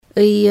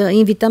Îi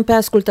invităm pe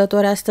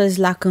ascultători astăzi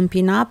la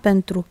Câmpina,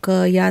 pentru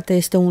că, iată,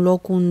 este un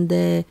loc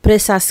unde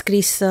presa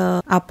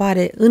scrisă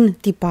apare în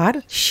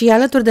tipar și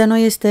alături de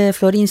noi este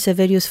Florin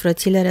Severius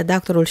Frățilă,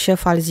 redactorul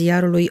șef al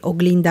ziarului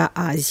Oglinda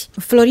Azi.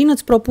 Florin,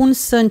 îți propun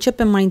să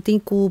începem mai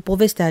întâi cu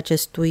povestea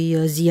acestui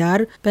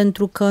ziar,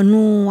 pentru că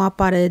nu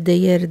apare de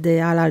ieri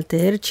de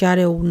alaltăieri, ci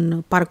are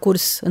un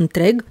parcurs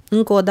întreg.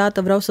 Încă o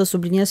dată vreau să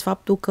subliniez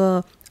faptul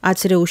că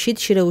ați reușit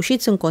și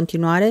reușiți în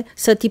continuare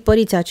să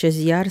tipăriți acest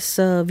ziar,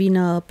 să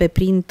vină pe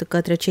print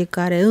către cei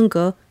care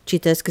încă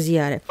citesc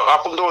ziare.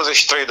 Acum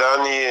 23 de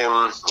ani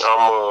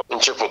am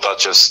început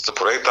acest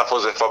proiect. A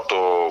fost de fapt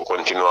o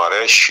continuare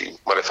și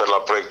mă refer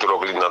la proiectul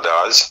Oglinda de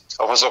Azi.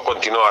 A fost o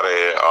continuare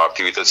a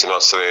activității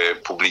noastre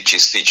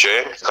publicistice,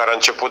 care a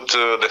început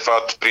de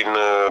fapt prin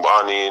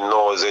anii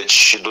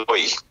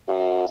 92 cu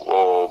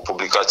o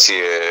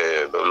publicație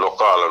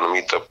locală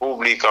numită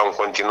Public. Am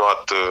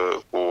continuat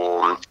cu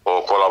o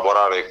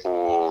colaborare cu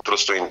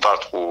Trustul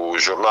Intact, cu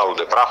jurnalul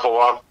de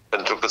Prahova,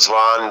 pentru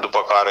câțiva ani, după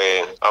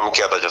care am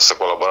încheiat această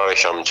colaborare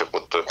și am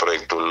început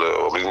proiectul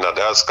Oglinda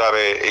de Azi,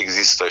 care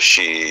există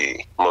și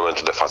în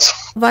momentul de față.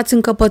 V-ați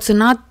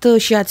încăpățânat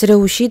și ați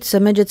reușit să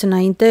mergeți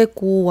înainte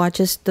cu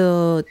acest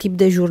tip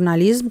de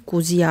jurnalism, cu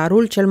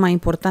ziarul, cel mai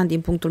important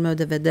din punctul meu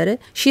de vedere,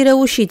 și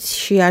reușiți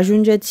și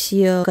ajungeți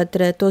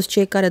către toți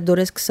cei care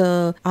doresc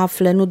să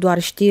afle nu doar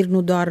știri,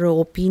 nu doar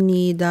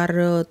opinii, dar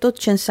tot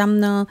ce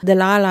înseamnă de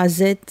la A la Z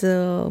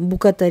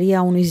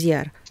bucătăria unui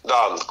ziar.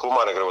 Da, cu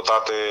mare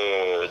greutate,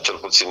 cel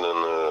puțin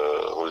în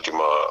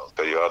ultima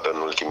perioadă,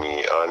 în ultimii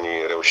ani,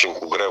 reușim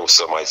cu greu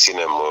să mai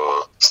ținem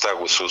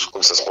steagul sus,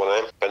 cum se spune,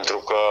 pentru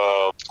că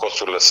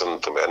costurile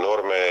sunt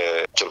enorme,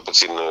 cel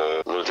puțin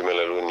în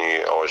ultimele luni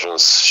au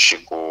ajuns și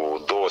cu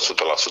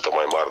 200%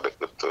 mai mari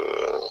decât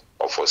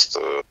au fost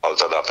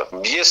altă dată.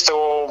 Este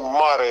o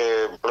mare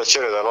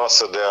plăcere de-a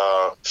noastră de a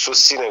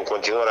susține în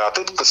continuare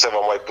atât cât se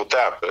va mai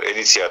putea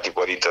ediția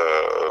tipărită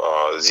a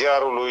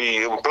ziarului.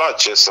 Îmi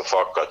place să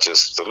fac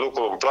acest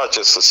lucru, îmi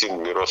place să simt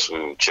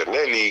mirosul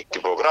cernelii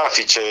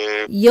tipografice.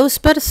 Eu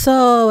sper să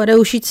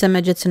reușiți să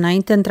mergeți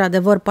înainte.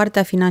 Într-adevăr,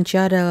 partea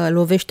financiară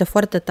lovește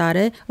foarte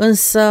tare,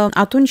 însă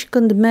atunci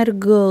când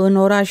merg în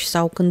oraș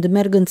sau când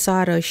merg în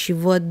țară și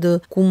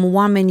văd cum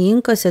oamenii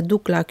încă se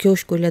duc la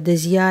chioșcurile de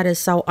ziare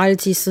sau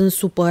alții sunt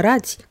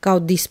supărați că au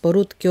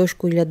dispărut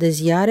chioșcurile de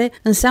ziare,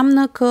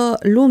 înseamnă că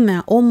lumea,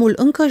 omul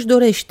încă își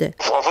dorește.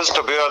 A fost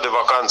o perioadă de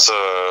vacanță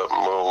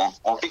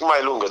un pic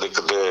mai lungă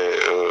decât de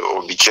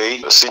obicei.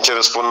 Sincer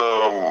spun,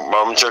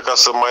 am încercat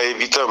să mai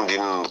evităm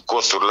din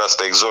costurile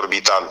astea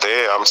exorbitante.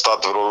 Am stat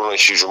vreo lună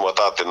și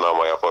jumătate, n-a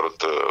mai apărut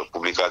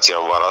publicația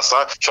în vara asta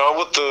și am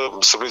avut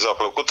surpriza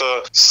plăcută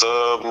să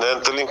ne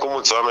întâlnim cu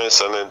mulți oameni,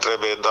 să ne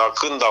întrebe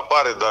când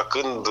apare,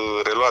 când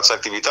reluați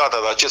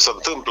activitatea, ce se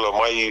întâmplă,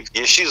 mai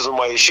ieșiți, nu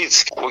mai ieșiți.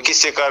 O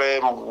chestie care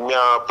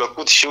mi-a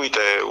plăcut și uite,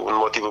 un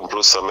motiv în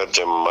plus să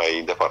mergem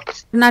mai departe.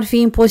 N-ar fi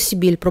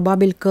imposibil,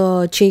 probabil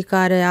că cei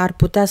care ar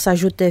putea să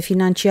ajute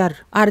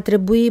financiar ar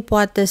trebui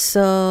poate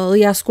să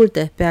îi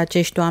asculte pe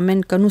acești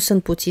oameni, că nu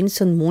sunt puțini,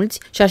 sunt mulți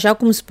și așa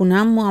cum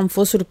spuneam, am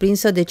fost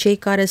surprinsă de cei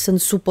care sunt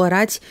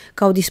supărați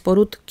că au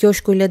dispărut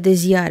chioșcurile de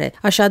ziare.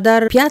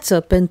 Așadar, piață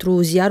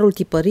pentru ziarul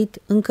tipărit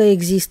încă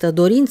există,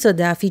 dorință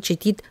de a fi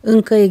citit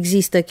încă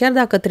există, chiar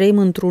dacă trăim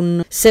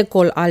într-un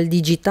secol al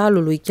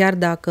digitalului, chiar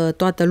dacă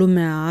toată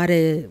lumea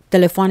are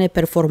telefoane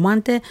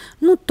performante,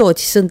 nu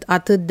toți sunt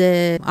atât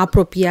de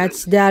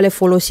apropiați de a le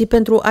folosi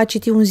pentru a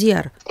citi un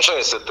ziar. Așa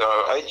este.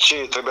 Aici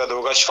trebuie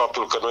adăugat și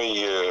faptul că noi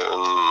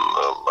în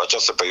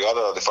această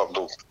perioadă, de fapt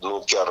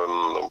nu chiar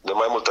de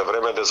mai multă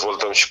vreme,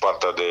 dezvoltăm și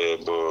partea de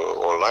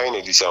online,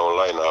 ediția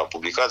online a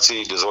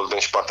publicației, dezvoltăm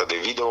și partea de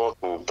video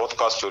cu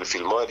podcasturi,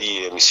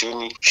 filmări,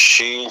 emisiuni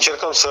și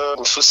încercăm să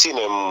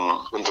susținem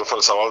într-un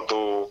fel sau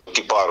altul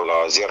tiparul la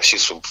ziar și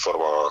sub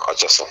forma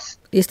aceasta.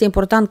 Este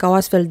important ca o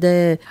astfel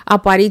de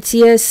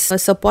apariție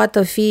să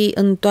poată fi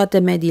în toate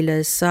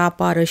mediile, să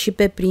apară și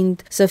pe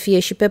print, să fie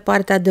și pe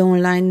partea de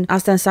online.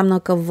 Asta înseamnă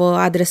că vă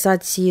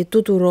adresați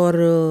tuturor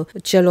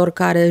celor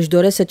care își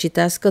doresc să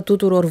citească,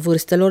 tuturor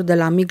vârstelor, de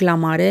la mic la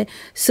mare.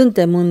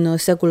 Suntem în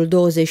secolul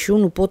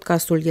 21,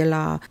 podcastul e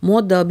la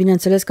modă,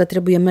 bineînțeles că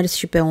trebuie mers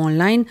și pe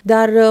online,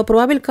 dar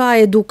probabil că a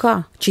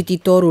educa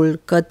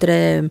cititorul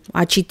către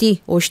a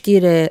citi o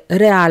știre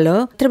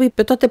reală trebuie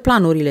pe toate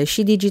planurile,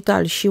 și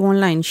digital, și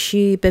online, și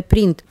pe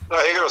print. Da,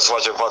 e greu să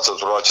facem față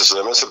tuturor acestor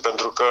demersuri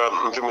pentru că,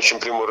 în primul și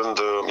în primul rând,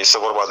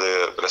 este vorba de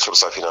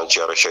resursa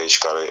financiară și aici,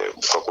 care,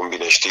 după cum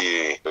bine știi,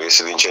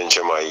 este din ce în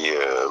ce mai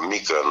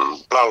mică, în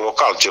plan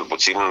local cel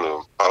puțin.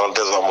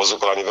 Paranteză, am văzut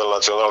că la nivel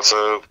național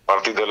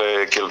partidele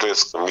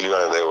cheltuiesc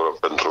milioane de euro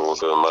pentru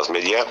mass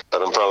media,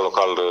 dar în plan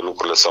local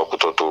lucrurile s-au cu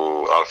totul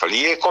altfel.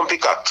 E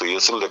complicat, e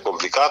destul de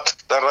complicat,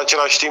 dar în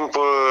același timp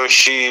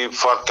și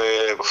foarte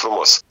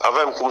frumos.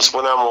 Avem, cum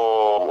spuneam, o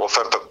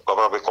ofertă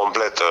aproape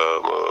completă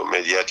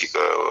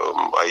mediatică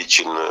aici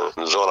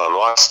în zona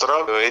noastră.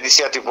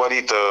 Ediția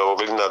tipărită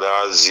Oglinda de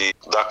azi,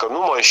 dacă nu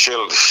mă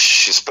înșel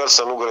și sper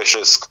să nu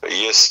greșesc,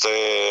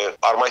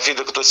 ar mai fi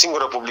decât o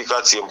singură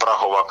publicație în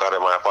Prahova care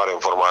mai apare în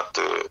format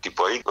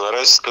tipărit. În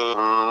rest,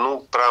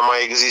 nu prea mai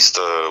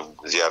există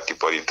ziar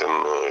tipărit în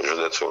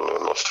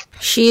județul nostru.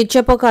 Și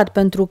ce păcat,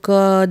 pentru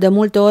că de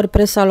multe ori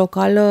presa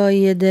locală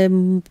e de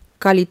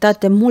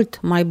calitate mult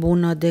mai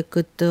bună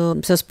decât,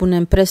 să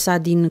spunem, presa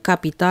din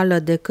capitală,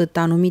 decât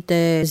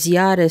anumite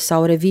ziare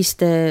sau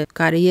reviste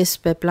care ies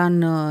pe plan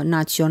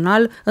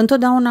național.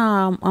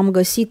 Întotdeauna am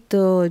găsit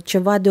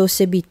ceva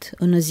deosebit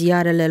în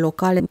ziarele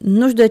locale.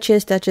 Nu știu de ce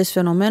este acest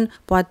fenomen,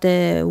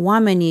 poate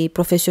oamenii,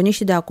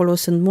 profesioniștii de acolo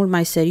sunt mult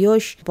mai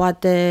serioși,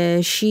 poate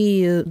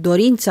și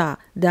dorința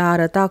de a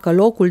arăta că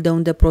locul de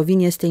unde provin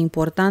este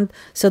important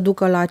să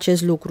ducă la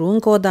acest lucru.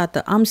 Încă o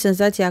dată, am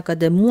senzația că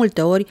de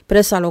multe ori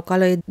presa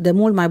locală e de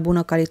mult mai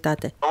bună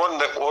calitate.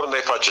 Oriunde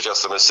ai face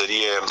această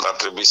meserie, ar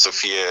trebui să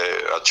fie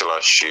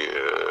același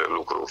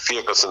lucru.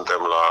 Fie că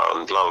suntem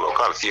în plan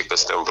local, fie că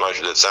suntem în plan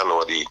județean,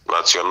 ori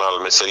național,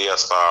 meseria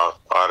asta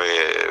are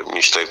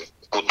niște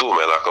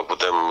cutume, dacă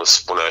putem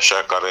spune așa,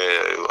 care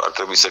ar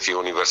trebui să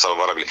fie universal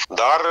valabile.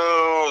 Dar,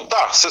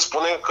 da, se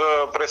spune că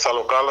presa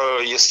locală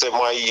este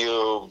mai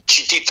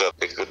citită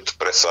decât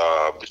presa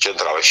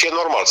centrală. Și e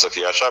normal să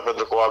fie așa,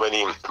 pentru că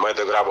oamenii mai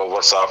degrabă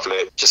vor să afle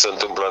ce se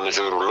întâmplă în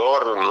jurul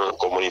lor, în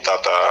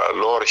comunitatea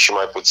lor și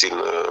mai puțin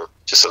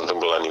ce se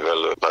întâmplă la nivel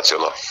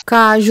național.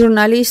 Ca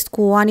jurnalist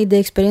cu anii de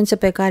experiență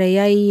pe care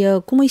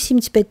i-ai, cum îi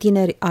simți pe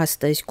tineri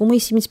astăzi? Cum îi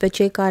simți pe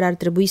cei care ar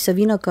trebui să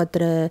vină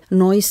către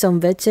noi să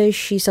învețe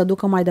și să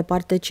ducă mai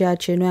departe ceea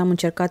ce noi am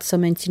încercat să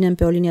menținem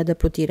pe o linie de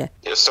plutire?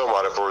 Este o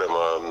mare problemă.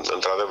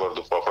 Într-adevăr,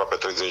 după aproape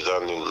 30 de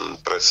ani în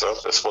presă,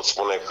 îți pot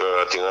spune că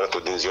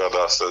tineretul din ziua de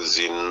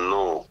astăzi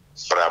nu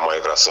prea mai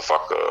vrea să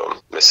facă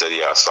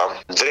meseria asta.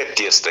 Drept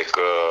este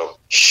că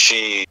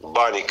și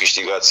banii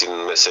câștigați în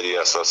meseria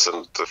asta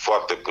sunt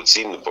foarte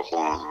puțini, după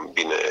cum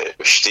bine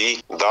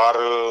știi, dar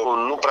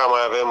nu prea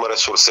mai avem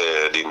resurse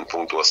din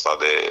punctul ăsta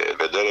de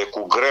vedere.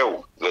 Cu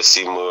greu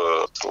găsim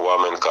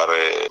oameni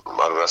care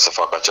ar vrea să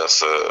facă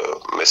această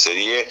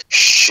meserie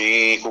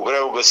și cu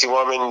greu găsim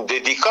oameni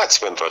dedicați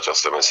pentru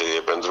această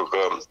meserie, pentru că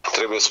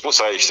trebuie spus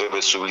aici,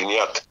 trebuie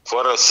subliniat,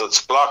 fără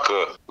să-ți placă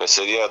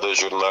meseria de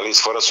jurnalist,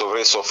 fără să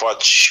vrei să o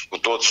faci cu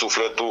tot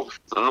sufletul,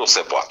 nu se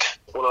poate.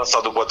 Până asta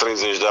după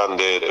 30 de ani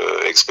de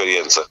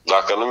experiență.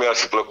 Dacă nu mi-ar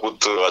fi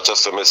plăcut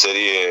această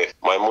meserie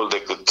mai mult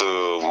decât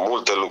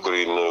multe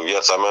lucruri în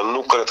viața mea,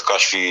 nu cred că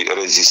aș fi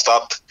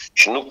rezistat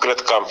și nu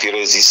cred că am fi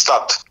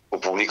rezistat cu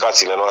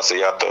publicațiile noastre,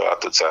 iată,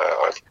 atâția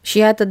ani. Și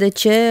iată de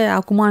ce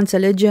acum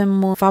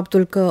înțelegem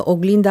faptul că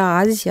Oglinda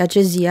azi,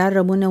 acest ziar,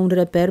 rămâne un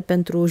reper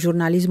pentru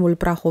jurnalismul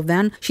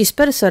prahovean și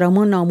sper să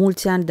rămână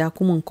mulți ani de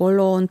acum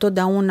încolo.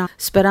 Întotdeauna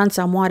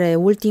speranța moare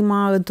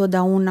ultima,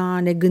 întotdeauna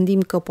ne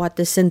gândim că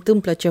poate se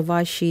întâmplă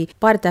ceva și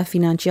partea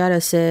financiară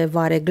se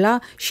va regla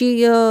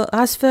și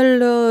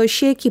astfel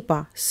și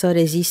echipa să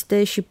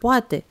reziste și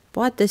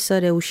poate să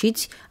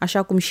reușiți,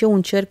 așa cum și eu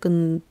încerc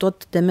în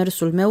tot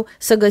demersul meu,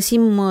 să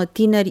găsim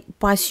tineri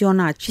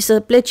pasionați și să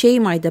plece ei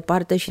mai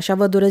departe și așa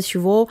vă doresc și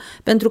vouă,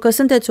 pentru că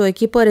sunteți o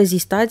echipă,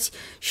 rezistați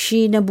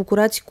și ne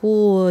bucurați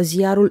cu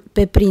ziarul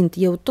pe print.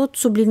 Eu tot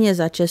subliniez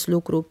acest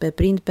lucru pe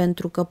print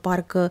pentru că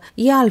parcă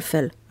e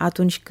altfel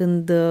atunci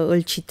când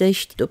îl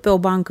citești pe o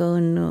bancă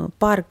în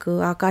parc,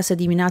 acasă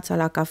dimineața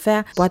la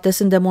cafea, poate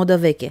sunt de modă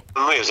veche.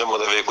 Nu este de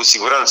modă veche, cu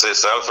siguranță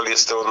este altfel,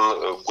 este un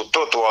cu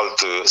totul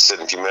alt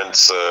sentiment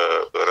să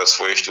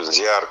răsfoiești un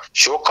ziar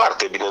și o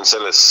carte,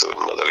 bineînțeles,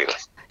 Mădălina.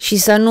 Și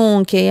să nu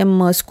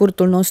încheiem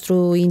scurtul nostru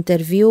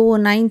interviu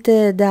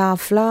înainte de a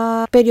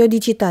afla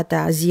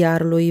periodicitatea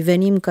ziarului.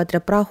 Venim către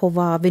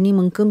Prahova, venim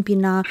în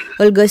Câmpina,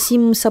 îl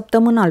găsim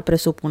săptămânal,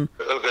 presupun.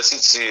 Îl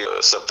găsiți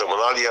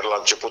săptămânal, iar la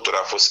începuturi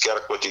a fost chiar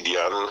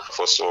cotidian. A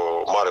fost o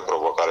mare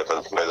provocare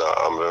pentru noi, dar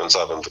am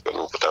renunțat pentru că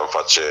nu puteam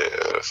face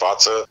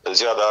față. În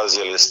ziua de azi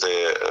el este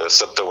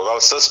săptămânal.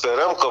 Să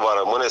sperăm că va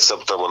rămâne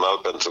săptămânal,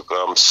 pentru că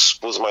am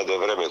spus mai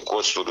devreme,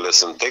 costurile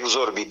sunt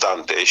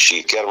exorbitante și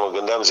chiar mă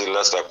gândeam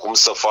zilele astea cum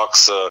să fac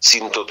să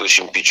țin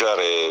totuși în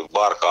picioare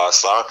barca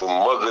asta.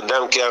 Mă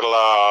gândeam chiar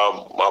la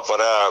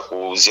apărea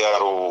cu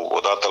ziarul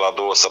odată la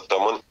 2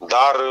 săptămâni,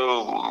 dar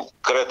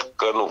cred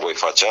că nu voi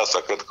face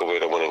asta, cred că voi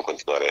rămâne în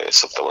continuare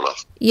săptămânal.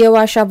 Eu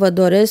așa vă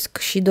doresc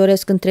și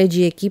doresc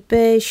întregii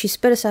echipe și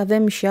sper să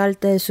avem și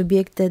alte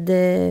subiecte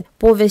de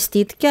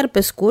povestit, chiar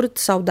pe scurt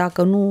sau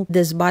dacă nu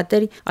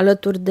dezbateri,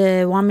 alături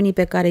de oamenii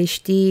pe care îi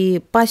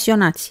știi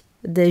pasionați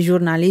de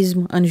jurnalism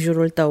în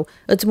jurul tău.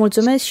 Îți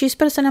mulțumesc și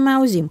sper să ne mai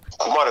auzim.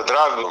 Cu mare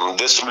drag,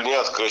 de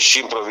subliniat că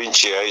și în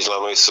provincie aici la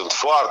noi sunt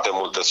foarte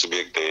multe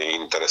subiecte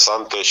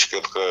interesante și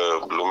cred că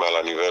lumea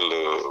la nivel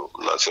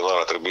național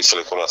ar trebui să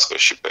le cunoască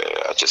și pe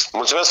acestea.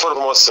 Mulțumesc foarte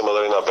frumos,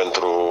 Mădălina,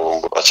 pentru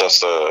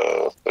această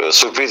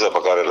surpriză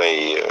pe care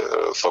ne-ai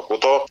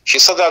făcut-o și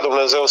să dea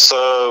Dumnezeu să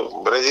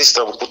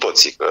rezistăm cu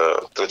toții,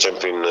 că trecem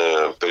prin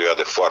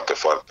perioade foarte,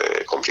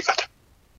 foarte complicate.